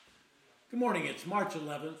Good morning, it's March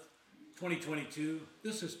 11th, 2022.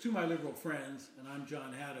 This is To My Liberal Friends, and I'm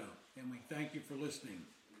John Haddo, and we thank you for listening.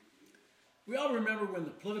 We all remember when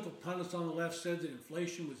the political pundits on the left said that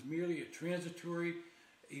inflation was merely a transitory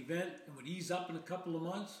event and would ease up in a couple of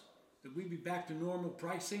months, that we'd be back to normal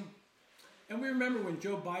pricing. And we remember when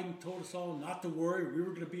Joe Biden told us all not to worry, we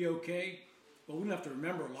were going to be okay. Well, we don't have to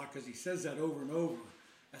remember a lot because he says that over and over.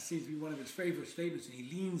 That seems to be one of his favorite statements, and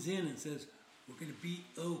he leans in and says, we're going to be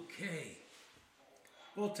okay.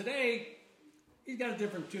 Well, today, he's got a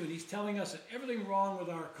different tune. He's telling us that everything wrong with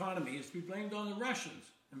our economy is to be blamed on the Russians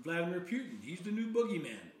and Vladimir Putin. He's the new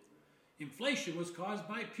boogeyman. Inflation was caused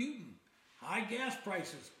by Putin. High gas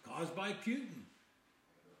prices caused by Putin.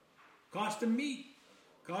 Cost of meat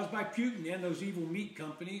caused by Putin and those evil meat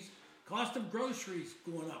companies. Cost of groceries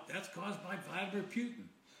going up. That's caused by Vladimir Putin.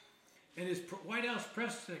 And his White House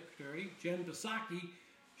press secretary, Jen Psaki,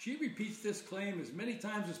 she repeats this claim as many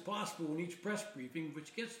times as possible in each press briefing,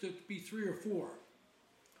 which gets to be 3 or 4.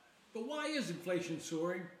 But why is inflation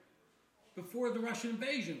soaring before the Russian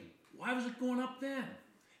invasion? Why was it going up then?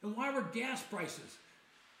 And why were gas prices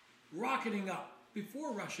rocketing up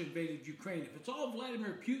before Russia invaded Ukraine? If it's all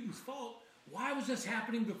Vladimir Putin's fault, why was this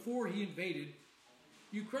happening before he invaded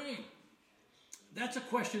Ukraine? That's a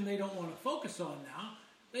question they don't want to focus on now.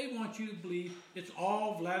 They want you to believe it's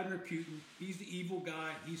all Vladimir Putin. He's the evil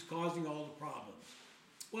guy. He's causing all the problems.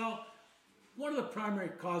 Well, one of the primary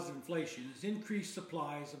causes of inflation is increased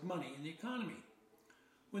supplies of money in the economy.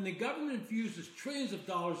 When the government infuses trillions of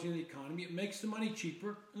dollars in the economy, it makes the money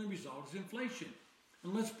cheaper, and the result is inflation.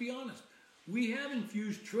 And let's be honest, we have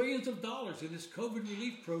infused trillions of dollars in this COVID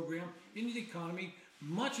relief program into the economy,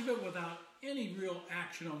 much of it without any real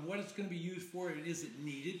action on what it's going to be used for and is it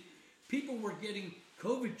needed. People were getting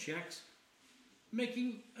COVID checks,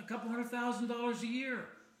 making a couple $100,000 a year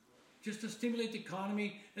just to stimulate the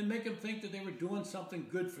economy and make them think that they were doing something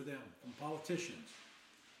good for them from politicians.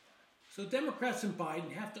 So Democrats and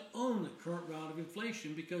Biden have to own the current round of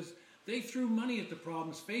inflation because they threw money at the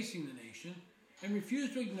problems facing the nation and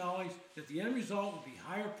refused to acknowledge that the end result would be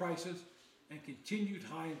higher prices and continued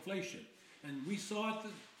high inflation. And we saw it,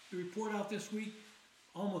 the report out this week,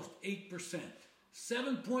 almost 8%.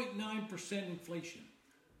 7.9% inflation.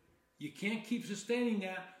 You can't keep sustaining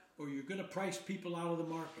that or you're going to price people out of the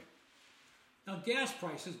market. Now, gas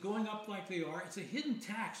prices going up like they are, it's a hidden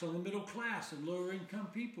tax on the middle class and lower income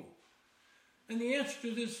people. And the answer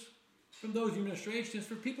to this from those administrations is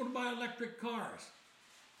for people to buy electric cars.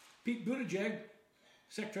 Pete Buttigieg,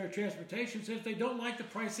 Secretary of Transportation, says if they don't like the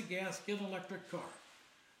price of gas, get an electric car.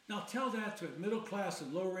 Now tell that to middle class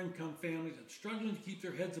and lower income families that are struggling to keep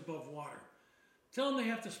their heads above water. Tell them they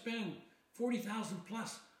have to spend $40,000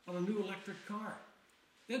 plus on a new electric car.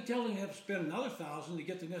 Then tell them they have to spend another $1,000 to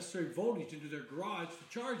get the necessary voltage into their garage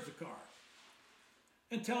to charge the car.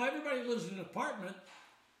 And tell everybody who lives in an apartment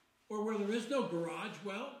or where there is no garage,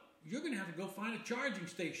 well, you're going to have to go find a charging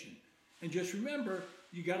station. And just remember,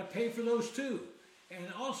 you got to pay for those too. And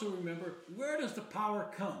also remember, where does the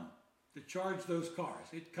power come to charge those cars?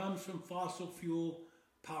 It comes from fossil fuel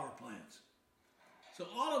power plants. So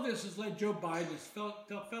all of this has led Joe Biden and his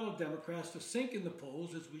fellow Democrats to sink in the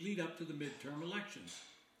polls as we lead up to the midterm elections.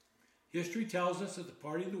 History tells us that the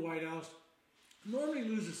party in the White House normally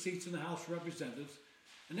loses seats in the House of Representatives,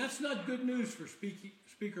 and that's not good news for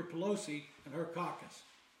Speaker Pelosi and her caucus.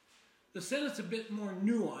 The Senate's a bit more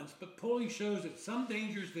nuanced, but polling shows that some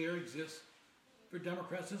dangers there exist for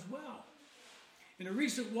Democrats as well. In a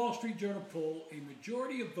recent Wall Street Journal poll, a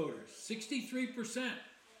majority of voters, 63%,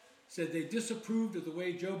 said they disapproved of the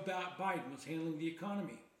way Joe Biden was handling the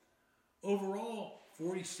economy. Overall,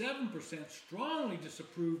 47% strongly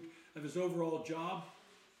disapproved of his overall job,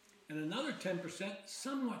 and another 10%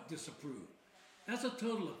 somewhat disapproved. That's a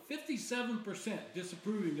total of 57%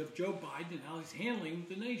 disapproving of Joe Biden and how he's handling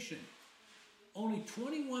the nation. Only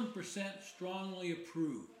 21% strongly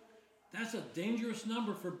approve. That's a dangerous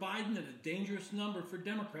number for Biden and a dangerous number for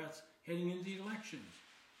Democrats heading into the elections.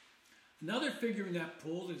 Another figure in that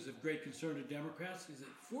poll that is of great concern to Democrats is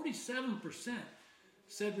that 47%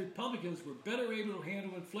 said Republicans were better able to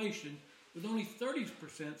handle inflation, with only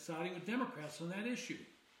 30% siding with Democrats on that issue.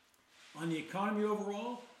 On the economy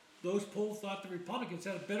overall, those polls thought the Republicans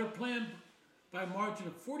had a better plan by a margin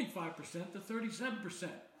of 45% to 37%.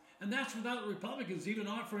 And that's without Republicans even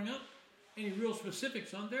offering up any real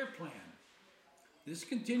specifics on their plan. This is a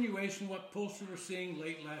continuation of what pollsters were seeing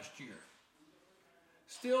late last year.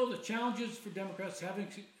 Still, the challenges for Democrats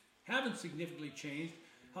haven't significantly changed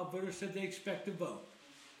how voters said they expect to vote.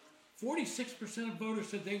 46% of voters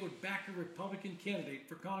said they would back a Republican candidate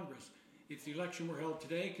for Congress if the election were held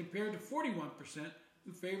today, compared to 41%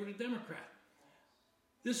 who favored a Democrat.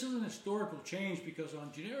 This is an historical change because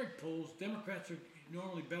on generic polls, Democrats are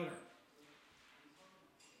normally better.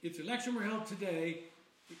 If the election were held today,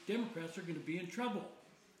 Democrats are going to be in trouble.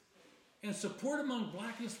 And support among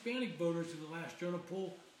black and Hispanic voters in the last journal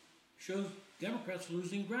poll shows Democrats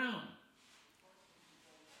losing ground.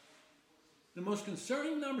 The most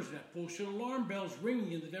concerning numbers in that poll show alarm bells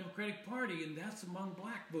ringing in the Democratic Party, and that's among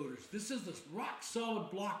black voters. This is the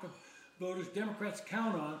rock-solid block of voters Democrats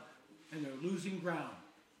count on, and they're losing ground.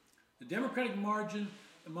 The Democratic margin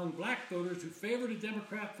among black voters who favored a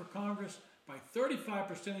Democrat for Congress by 35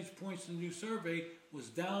 percentage points in the new survey was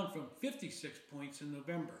down from 56 points in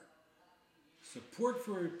November. Support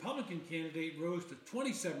for a Republican candidate rose to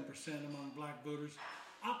 27% among black voters,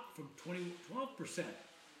 up from 12%.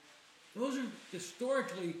 Those are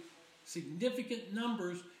historically significant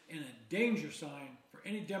numbers and a danger sign for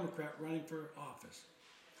any Democrat running for office.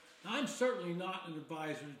 Now, I'm certainly not an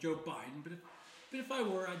advisor to Joe Biden, but if I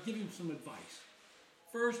were, I'd give him some advice.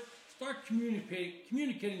 First, start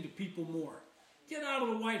communicating to people more. Get out of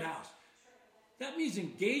the White House. That means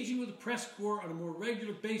engaging with the press corps on a more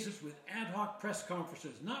regular basis with ad hoc press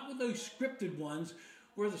conferences, not with those scripted ones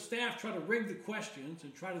where the staff try to rig the questions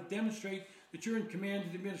and try to demonstrate that you're in command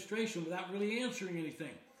of the administration without really answering anything.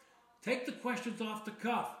 Take the questions off the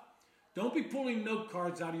cuff. Don't be pulling note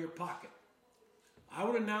cards out of your pocket. I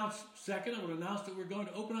would announce that we're going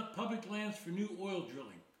to open up public lands for new oil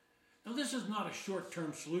drilling. Now, this is not a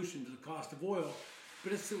short-term solution to the cost of oil,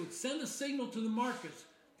 but it would send a signal to the markets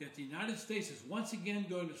that the United States is once again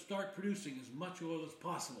going to start producing as much oil as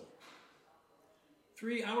possible.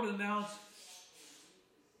 3, I would announce,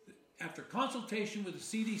 after consultation with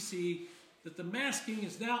the CDC, that the masking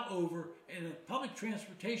is now over and that public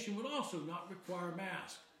transportation would also not require a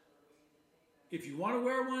mask. If you want to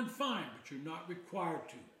wear one, fine, but you're not required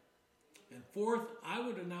to. And 4th, I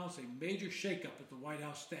would announce a major shakeup at the White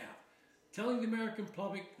House staff, telling the American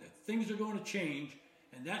public that things are going to change,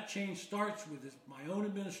 and that change starts with my own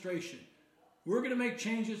administration. We're going to make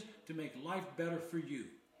changes to make life better for you.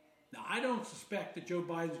 Now, I don't suspect that Joe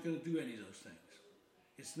Biden's going to do any of those things.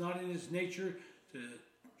 It's not in his nature to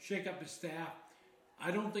shake up his staff.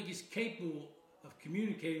 I don't think he's capable of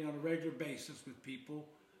communicating on a regular basis with people,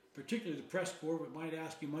 particularly the press corps, but might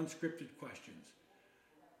ask him unscripted questions.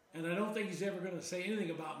 And I don't think he's ever going to say anything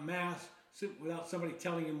about masks without somebody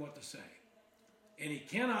telling him what to say. And he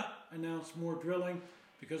cannot announce more drilling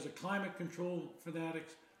because the climate control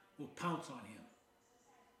fanatics will pounce on him.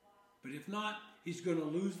 But if not, he's going to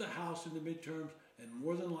lose the House in the midterms and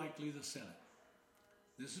more than likely the Senate.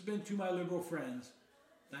 This has been To My Liberal Friends.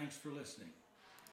 Thanks for listening.